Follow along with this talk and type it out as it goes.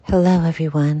Hello,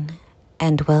 everyone,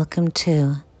 and welcome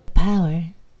to The Power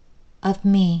of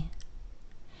Me,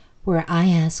 where I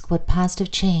ask what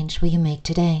positive change will you make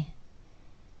today?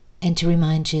 And to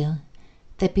remind you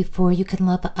that before you can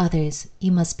love others,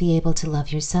 you must be able to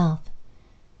love yourself.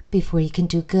 Before you can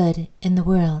do good in the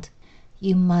world,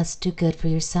 you must do good for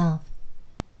yourself.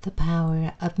 The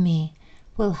Power of Me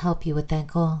will help you with that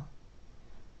goal.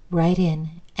 Write in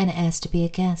and ask to be a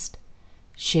guest.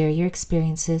 Share your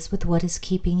experiences with what is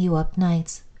keeping you up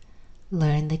nights.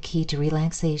 Learn the key to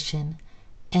relaxation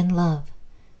and love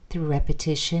through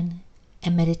repetition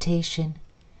and meditation,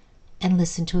 and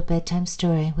listen to a bedtime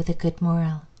story with a good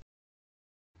moral.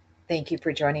 Thank you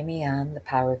for joining me on The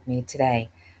Power of Me today.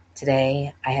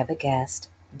 Today, I have a guest,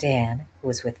 Dan, who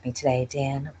is with me today.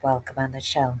 Dan, welcome on the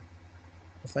show. Well,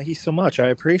 thank you so much. I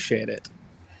appreciate it.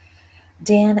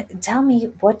 Dan, tell me,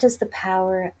 what does the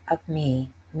power of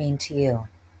me mean to you?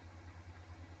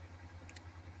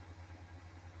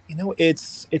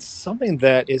 It's something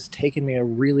that has taken me a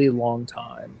really long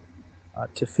time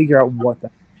to figure out what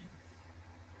that.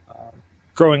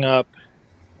 Growing up,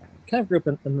 kind of grew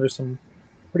up under some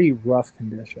pretty rough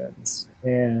conditions,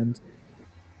 and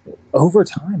over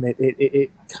time,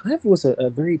 it kind of was a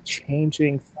very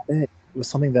changing thing. It was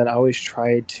something that I always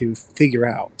tried to figure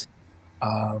out.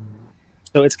 Um,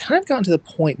 so it's kind of gotten to the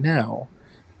point now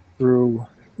through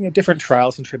different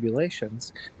trials and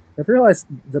tribulations. I've realized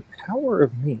the power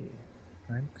of me,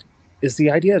 right, is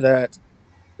the idea that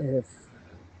if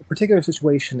a particular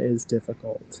situation is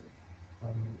difficult,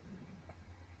 um,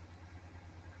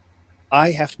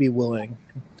 I have to be willing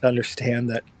to understand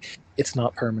that it's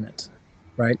not permanent,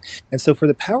 right? And so for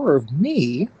the power of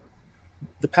me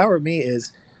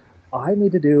is I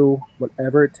need to do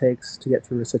whatever it takes to get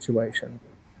through a situation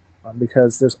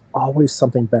because there's always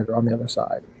something better on the other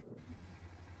side.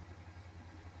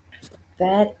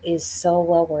 That is so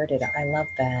well worded. I love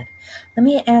that. Let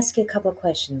me ask you a couple of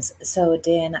questions. So,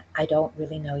 Dan, I don't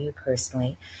really know you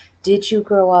personally. Did you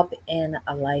grow up in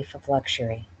a life of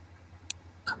luxury?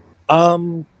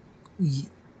 Um, y-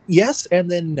 yes, and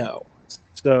then no.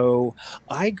 So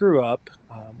I grew up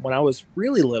when I was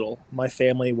really little. My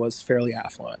family was fairly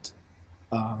affluent,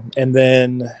 and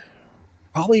then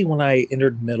probably when I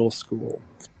entered middle school,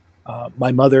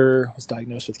 my mother was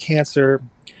diagnosed with cancer,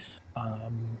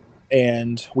 um,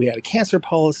 and we had a cancer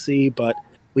policy, but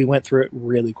we went through it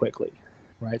really quickly,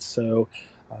 right? So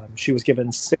she was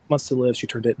given 6 months to live. She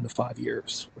turned it into 5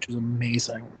 years, which was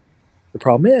amazing. The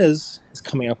problem is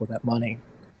coming up with that money.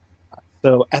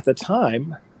 So at the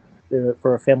time,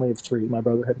 for a family of three, my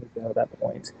brother had moved out at that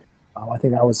point. I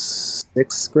think I was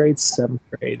sixth grade, seventh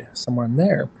grade, somewhere in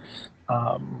there.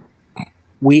 Um,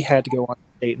 we had to go on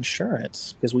state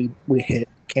insurance because we hit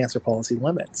cancer policy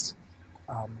limits.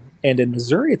 And in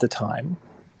Missouri at the time,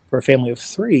 for a family of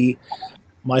three,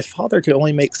 my father could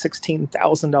only make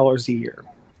 $16,000 a year.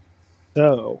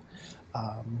 So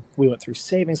we went through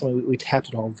savings and we tapped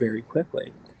it all very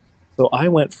quickly. So I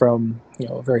went from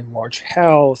a very large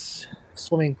house,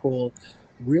 swimming pool,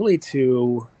 really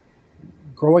to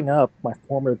growing up my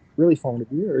really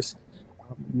formative years,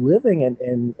 living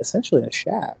in essentially a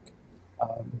shack.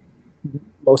 Um,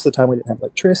 Most of the time we didn't have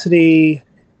electricity,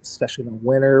 especially in the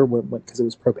winter because it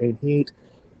was propane heat.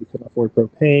 We couldn't afford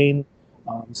propane,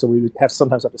 so we would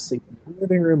sometimes have to sleep in the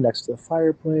living room next to the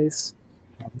fireplace.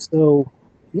 So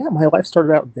yeah, my life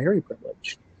started out very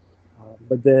privileged,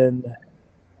 but then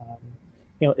um,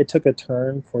 it took a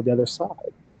turn for the other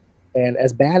side. And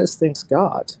as bad as things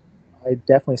got, I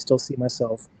definitely still see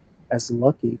myself as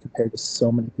lucky compared to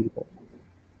so many people.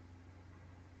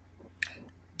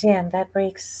 Dan, that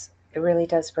breaks, it really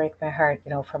does break my heart,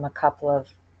 from a couple of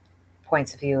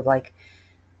points of view. Like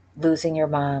losing your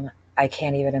mom, I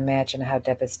can't even imagine how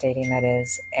devastating that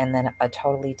is. And then a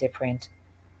totally different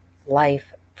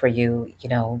life for you,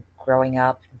 growing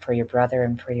up and for your brother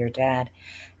and for your dad.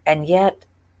 And yet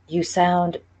you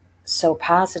sound so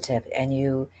positive and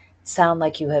you sound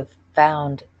like you have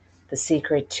found the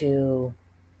secret to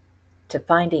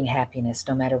finding happiness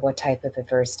no matter what type of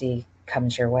adversity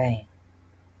comes your way.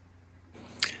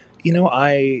 You know,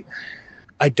 I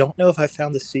don't know if I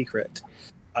found the secret.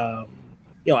 Um,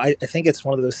 I think it's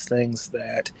one of those things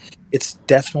that it's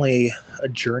definitely a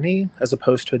journey as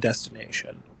opposed to a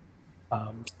destination.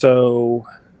 So,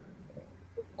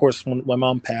 of course, when my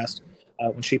mom passed,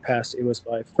 when she passed, it was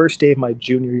my first day of my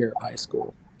junior year of high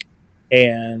school,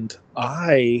 and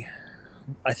I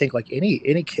think like any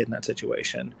kid in that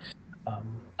situation,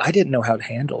 I didn't know how to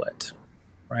handle it,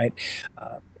 right?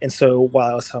 And so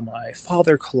while I saw my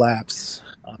father collapse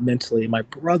mentally, my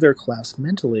brother collapse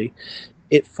mentally,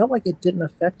 it felt like it didn't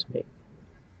affect me.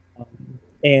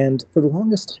 And for the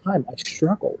longest time, I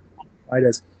struggled, right?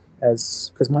 As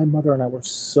because my mother and I were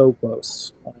so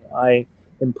close. I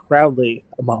am proudly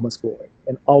a mama's boy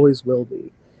and always will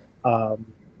be. Um,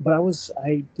 but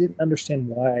I didn't understand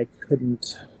why I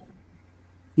couldn't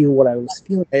feel what I was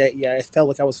feeling. I felt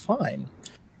like I was fine.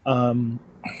 Um,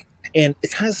 and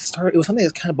it kind of started. It was something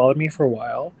that kind of bothered me for a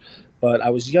while, but I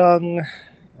was young.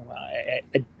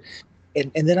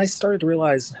 And then I started to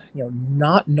realize,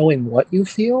 not knowing what you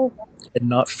feel and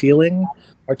not feeling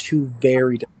are two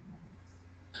very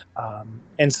different.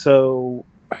 And so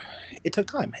it took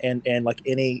time, and like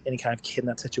any kind of kid in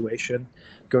that situation,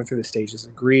 going through the stages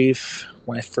of grief.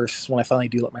 When I finally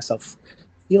do let myself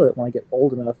feel it, when I get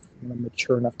old enough and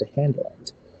mature enough to handle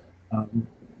it, um,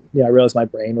 I realized my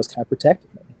brain was kind of protecting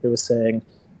me. It was saying,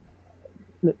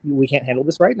 "We can't handle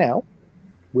this right now.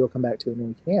 We'll come back to it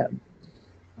when we can."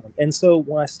 And so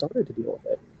when I started to deal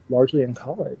with it, largely in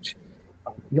college,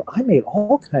 I made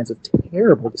all kinds of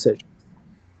terrible decisions.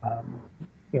 Um,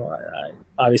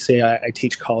 obviously I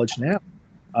teach college now,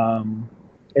 um,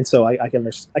 and so I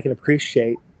can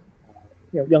appreciate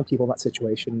young people in that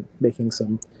situation making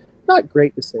some not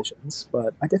great decisions,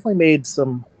 but I definitely made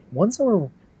some ones that were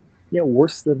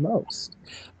worse than most.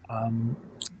 Um,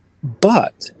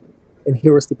 but and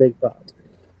here was the big but.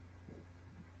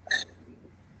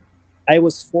 I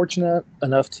was fortunate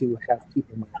enough to have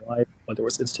people in my life, whether it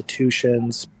was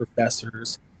institutions,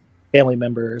 professors, family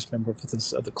members,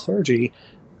 members of the clergy,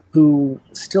 who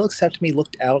still accepted me,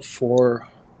 looked out for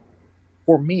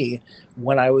me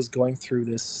when I was going through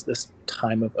this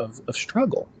time of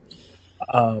struggle.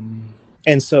 Um,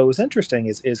 and so it was interesting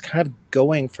is kind of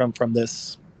going from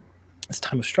this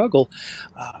time of struggle,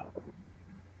 uh,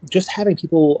 just having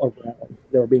people around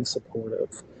that were being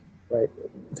supportive, right?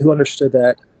 Who understood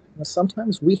that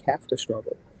sometimes we have to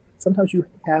struggle. Sometimes you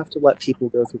have to let people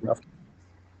go through rough,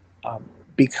 um,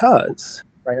 because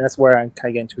right. And that's where I'm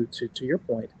kind of getting to your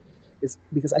point, is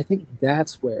because I think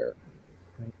that's where,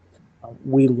 right,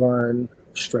 we learn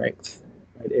strength.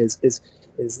 Right? Is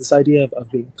this idea of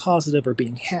being positive or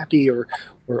being happy or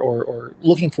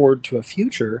looking forward to a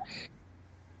future.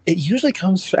 It usually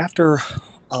comes after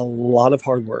a lot of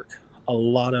hard work, a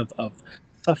lot of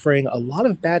suffering, a lot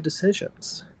of bad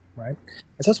decisions, right?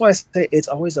 And so that's why I say it's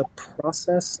always a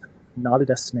process, not a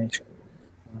destination.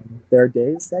 There are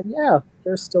days that, yeah,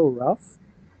 they're still rough,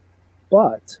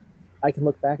 but I can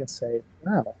look back and say,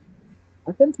 wow,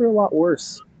 I've been through a lot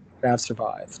worse and I've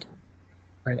survived.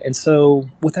 Right. And so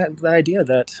with that idea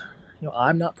that,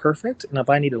 I'm not perfect, and if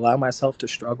I need to allow myself to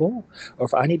struggle, or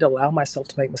if I need to allow myself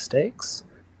to make mistakes,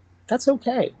 that's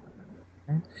okay.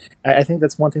 Right? I think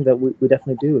that's one thing that we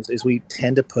definitely do is we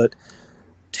tend to put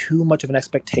too much of an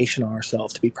expectation on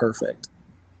ourselves to be perfect.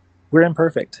 We're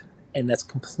imperfect, and that's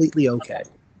completely okay.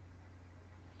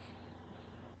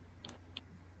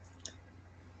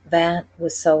 That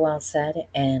was so well said.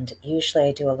 And usually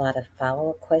I do a lot of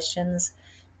follow up questions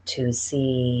to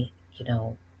see,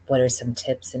 what are some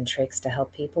tips and tricks to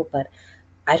help people. But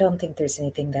I don't think there's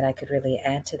anything that I could really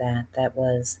add to that that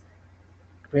was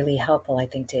really helpful, I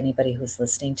think, to anybody who's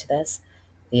listening to this.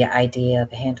 The idea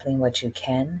of handling what you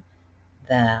can,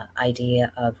 the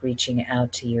idea of reaching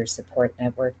out to your support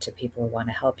network, to people who want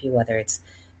to help you, whether it's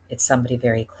somebody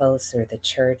very close or the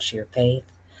church, your faith.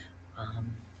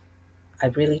 Um, I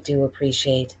really do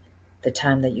appreciate the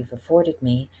time that you've afforded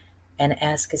me, and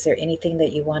ask, is there anything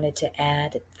that you wanted to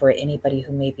add for anybody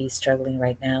who may be struggling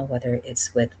right now, whether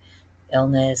it's with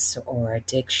illness or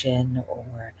addiction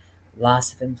or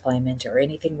loss of employment or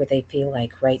anything where they feel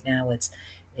like right now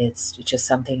it's just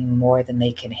something more than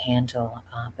they can handle,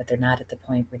 but they're not at the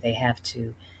point where they have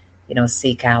to,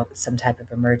 seek out some type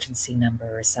of emergency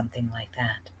number or something like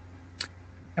that.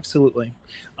 Absolutely.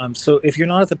 So if you're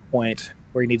not at the point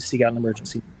where you need to seek out an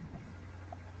emergency,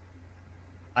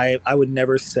 I would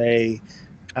never say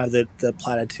the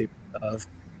platitude of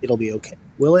it'll be okay.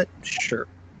 Will it? Sure.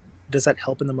 Does that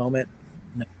help in the moment?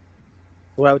 No.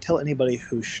 What I would tell anybody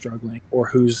who's struggling or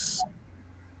who's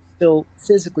still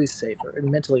physically safe and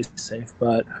mentally safe,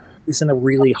 but is in a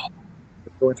really hard,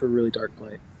 going through a really dark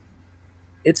place,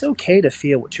 it's okay to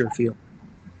feel what you're feeling.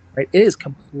 Right? It is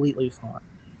completely fine.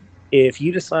 If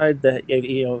you decide that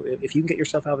if you can get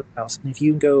yourself out of the house and if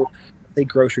you can go, say,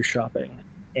 grocery shopping,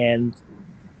 and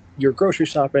you're grocery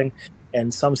shopping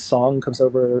and some song comes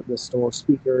over the store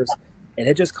speakers and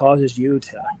it just causes you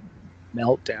to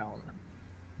melt down,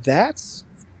 that's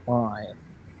fine,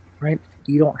 right?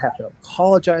 You don't have to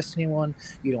apologize to anyone.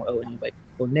 You don't owe anybody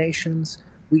explanations.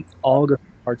 We all go through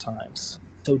hard times.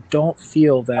 So don't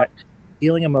feel that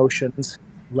feeling emotions,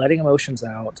 letting emotions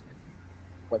out,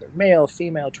 whether male,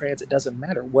 female, trans, it doesn't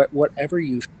matter. Whatever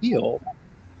you feel,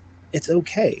 It's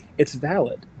okay. It's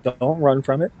valid. Don't run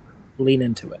from it. Lean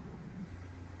into it.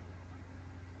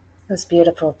 It was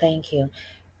beautiful. Thank you.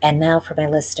 And now, for my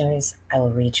listeners, I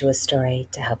will read you a story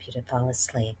to help you to fall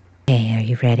asleep. Okay, are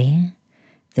you ready?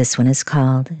 This one is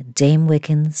called Dame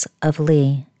Wickens of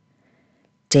Lee.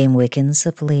 Dame Wickens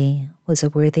of Lee was a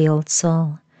worthy old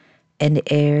soul, and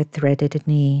ere threaded a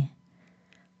knee,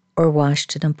 or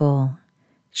washed in a bowl,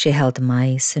 she held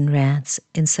mice and rats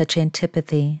in such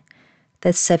antipathy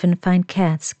that 7 fine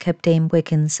cats kept Dame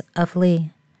Wickens of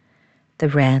Lee. The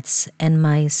rats and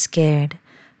mice scared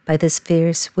by this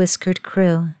fierce whiskered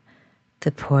crew,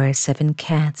 the poor 7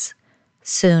 cats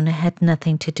soon had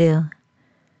nothing to do.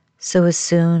 So as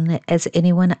soon as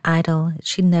anyone idle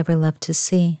she never loved to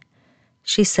see,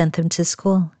 she sent them to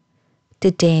school,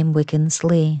 did Dame Wickens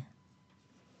Lee.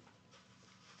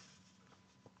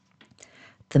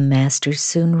 The masters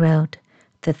soon wrote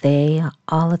that they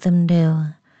all of them knew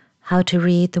how to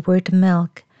read the word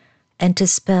milk and to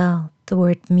spell the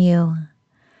word mew,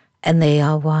 and they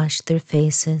all washed their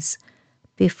faces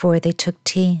before they took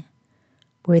tea.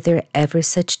 Were there ever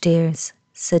such dears,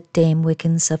 said Dame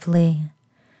Wickens of Lee.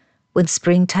 When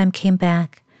springtime came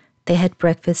back, they had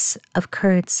breakfasts of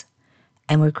curds,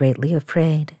 and were greatly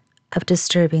afraid of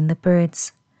disturbing the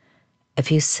birds.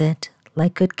 If you sit,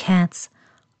 like good cats,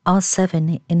 all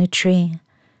 7 in a tree,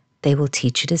 they will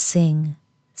teach you to sing,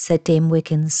 said Dame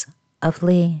Wickens of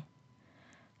Lee.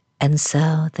 And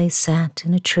so they sat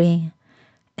in a tree,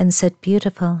 and said,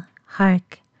 Beautiful,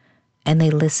 hark, and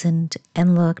they listened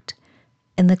and looked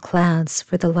in the clouds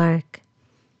for the lark.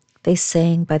 They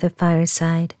sang by the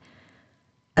fireside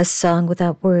a song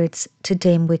without words to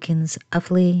Dame Wickens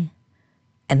of Lee.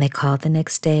 And they called the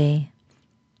next day,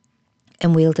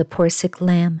 and wheeled a poor sick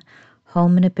lamb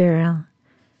home in a barrel.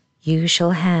 You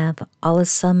shall have all a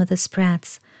sum of the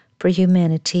sprats for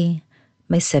humanity,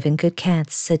 my 7 good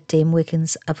cats, said Dame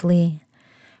Wickens of Lee.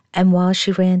 And while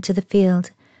she ran to the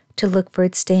field to look for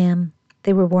its dam,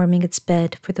 they were warming its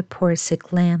bed for the poor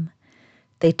sick lamb.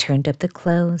 They turned up the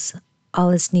clothes, all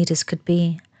as neat as could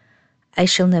be. I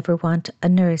shall never want a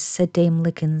nurse, said Dame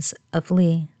Wickens of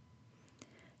Lee.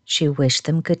 She wished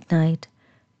them good night,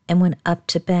 and went up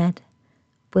to bed,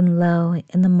 when lo,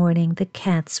 in the morning the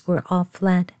cats were all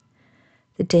fled.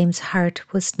 The dame's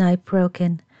heart was nigh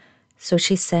broken, so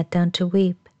she sat down to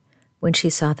weep, when she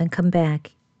saw them come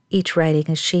back, each riding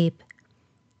a sheep.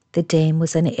 The dame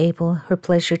was unable her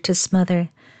pleasure to smother,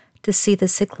 to see the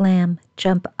sick lamb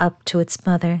jump up to its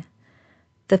mother.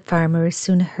 The farmer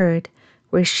soon heard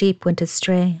where sheep went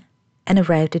astray, and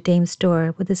arrived at dame's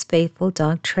door with his faithful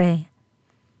dog Tray.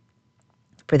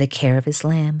 For the care of his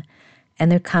lamb,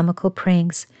 and their comical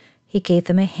pranks, he gave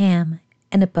them a ham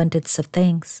and abundance of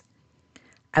thanks.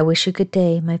 I wish you good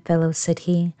day, my fellow, said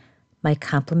he. My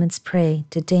compliments pray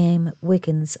to Dame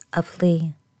Wickens of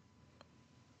Lee.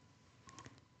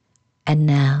 And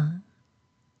now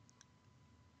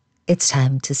it's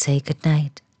time to say good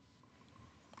night.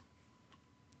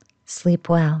 Sleep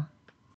well.